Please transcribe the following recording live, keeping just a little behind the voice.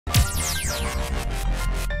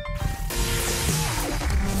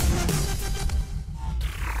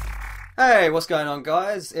Hey, what's going on,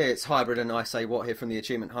 guys? It's Hybrid and iSayWhat here from the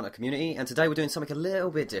Achievement Hunter community, and today we're doing something a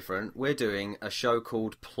little bit different. We're doing a show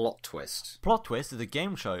called Plot Twist. Plot Twist is a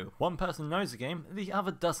game show. One person knows the game, the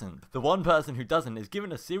other doesn't. The one person who doesn't is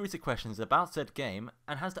given a series of questions about said game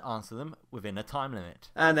and has to answer them within a time limit.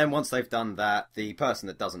 And then once they've done that, the person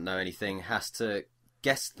that doesn't know anything has to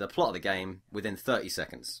guess the plot of the game within 30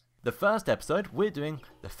 seconds. The first episode, we're doing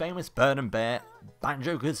the famous bird and bear,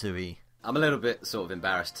 Banjo-Kazooie. I'm a little bit sort of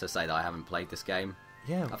embarrassed to say that I haven't played this game.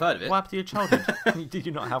 Yeah, I've heard of it. What happened to your childhood? Did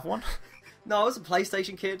you not have one? No, I was a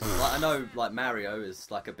PlayStation kid. Like, I know, like, Mario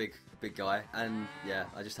is like a big guy, and yeah,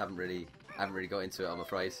 I just haven't really got into it, I'm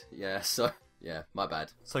afraid. Yeah, so yeah, my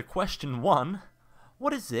bad. So question 1,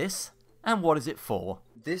 what is this and what is it for?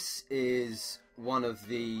 This is one of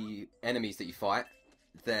the enemies that you fight.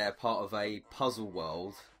 They're part of a puzzle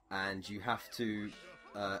world, and you have to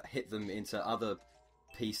hit them into other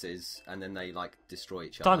pieces, and then they like destroy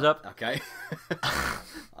each other. Time's up. Okay.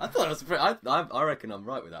 I thought it was pretty. I reckon I'm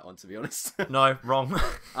right with that one, to be honest. No, wrong.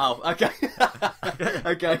 Oh, okay.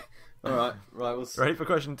 Okay. All right. Right. Ready for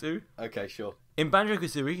question 2? Okay, sure. In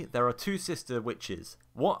Banjo-Kazooie, there are two sister witches.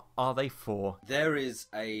 What are they for? There is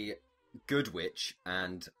a good witch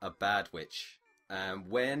and a bad witch.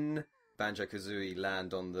 When Banjo-Kazooie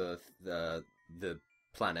land on the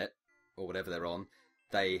planet or whatever they're on,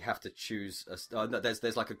 they have to choose. No,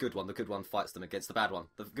 there's like a good one. The good one fights them against the bad one.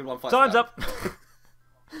 The good one fights. Time's the up.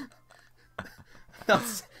 That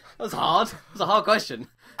was hard. It was a hard question.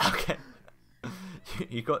 Okay.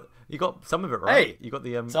 You got some of it right. Hey, you got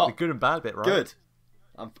the good and bad bit right. Good.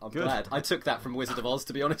 I'm Good. glad. I took that from Wizard of Oz,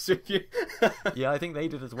 to be honest with you. Yeah, I think they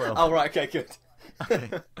did as well. Oh right. Okay. Good.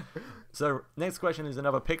 Okay. So next question is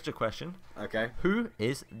another picture question. Okay. Who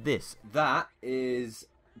is this? That is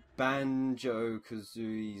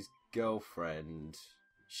Banjo-Kazooie's girlfriend.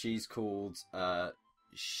 She's called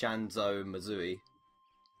Shanzo Mazui,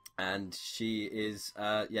 and she is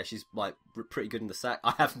she's like pretty good in the sack.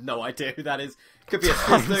 I have no idea who that is. Could be a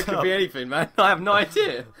sister, could be anything, man. I have no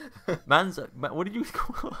idea. What did you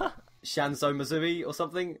call her? Shanzo Mazui or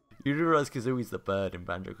something. You do realise Kazooie's the bird in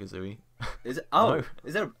Banjo-Kazooie? Is it? Oh, No.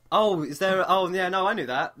 is there? Oh, is there? Oh, yeah. No, I knew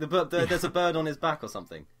that. There's a bird on his back or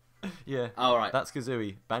something. Yeah. Oh, right. That's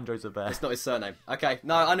Kazooie. Banjo's a bear. It's not his surname. Okay.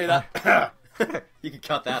 No, I knew that. You can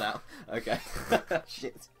cut that out. Okay.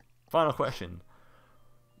 Shit. Final question.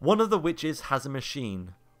 One of the witches has a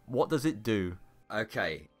machine. What does it do?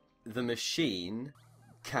 Okay. The machine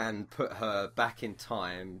can put her back in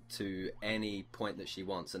time to any point that she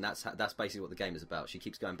wants, and that's basically what the game is about. She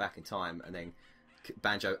keeps going back in time, and then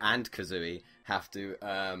Banjo and Kazooie have to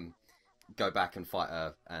go back and fight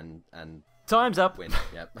her and Time's up. win.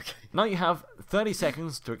 Yeah. Okay. Now you have 30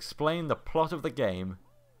 seconds to explain the plot of the game.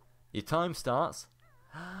 Your time starts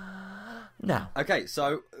now. Okay,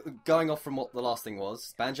 so going off from what the last thing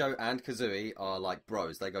was, Banjo and Kazooie are like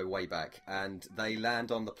bros. They go way back, and they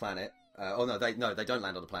land on the planet. They don't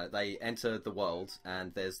land on the planet. They enter the world,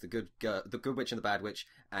 and there's the good witch and the bad witch,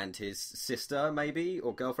 and his sister maybe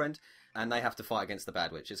or girlfriend, and they have to fight against the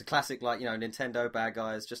bad witch. It's a classic, like, you know, Nintendo bad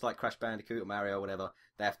guys, just like Crash Bandicoot or Mario or whatever.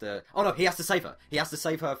 They have to. Oh no, he has to save her. He has to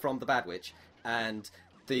save her from the bad witch, and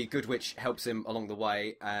the good witch helps him along the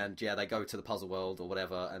way. And yeah, they go to the puzzle world or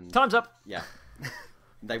whatever. And Time's up. yeah.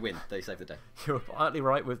 They win. They save the day. You're partly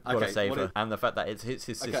right with gotta Okay, save what her, is- and the fact that it's his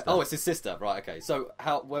sister. Okay. Oh, it's his sister. Right. Okay. So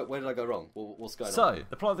where did I go wrong? What's going on? So,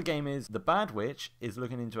 the plot of the game is the bad witch is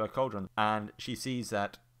looking into her cauldron, and she sees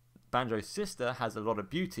that Banjo's sister has a lot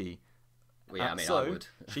of beauty. Well, yeah, I mean, so I would.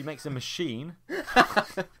 she makes a machine.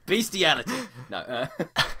 Bestiality. No.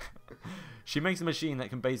 She makes a machine that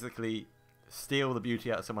can basically steal the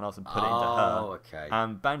beauty out of someone else and put it into her. Oh, okay.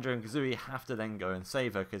 And Banjo and Kazooie have to then go and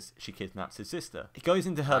save her because she kidnaps his sister. He goes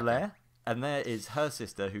into her lair, and there is her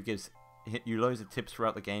sister who gives you loads of tips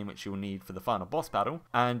throughout the game which you'll need for the final boss battle,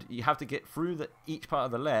 and you have to get through each part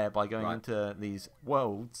of the lair by going into these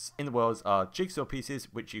worlds. In the worlds are jigsaw pieces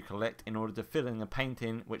which you collect in order to fill in a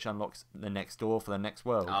painting which unlocks the next door for the next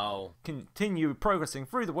world. Oh. Continue progressing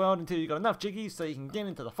through the world until you've got enough jiggies so you can get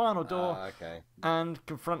into the final door Okay. and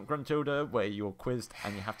confront Gruntilda, where you're quizzed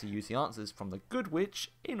and you have to use the answers from the good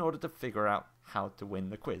witch in order to figure out how to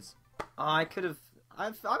win the quiz. I could have.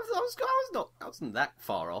 I wasn't that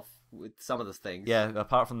far off with some of the things. Yeah,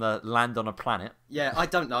 apart from the land on a planet. Yeah, I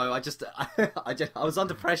don't know. I was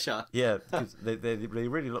under pressure. Yeah, because they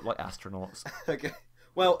really look like astronauts. Okay.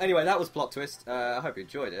 Well, anyway, that was Plot Twist. I hope you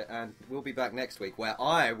enjoyed it, and we'll be back next week where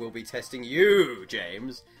I will be testing you,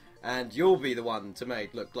 James, and you'll be the one to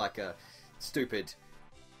make look like a stupid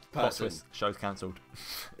Plot person. twist. Show's cancelled.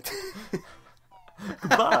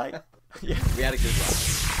 Goodbye. Yeah. We had a good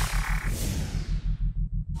one.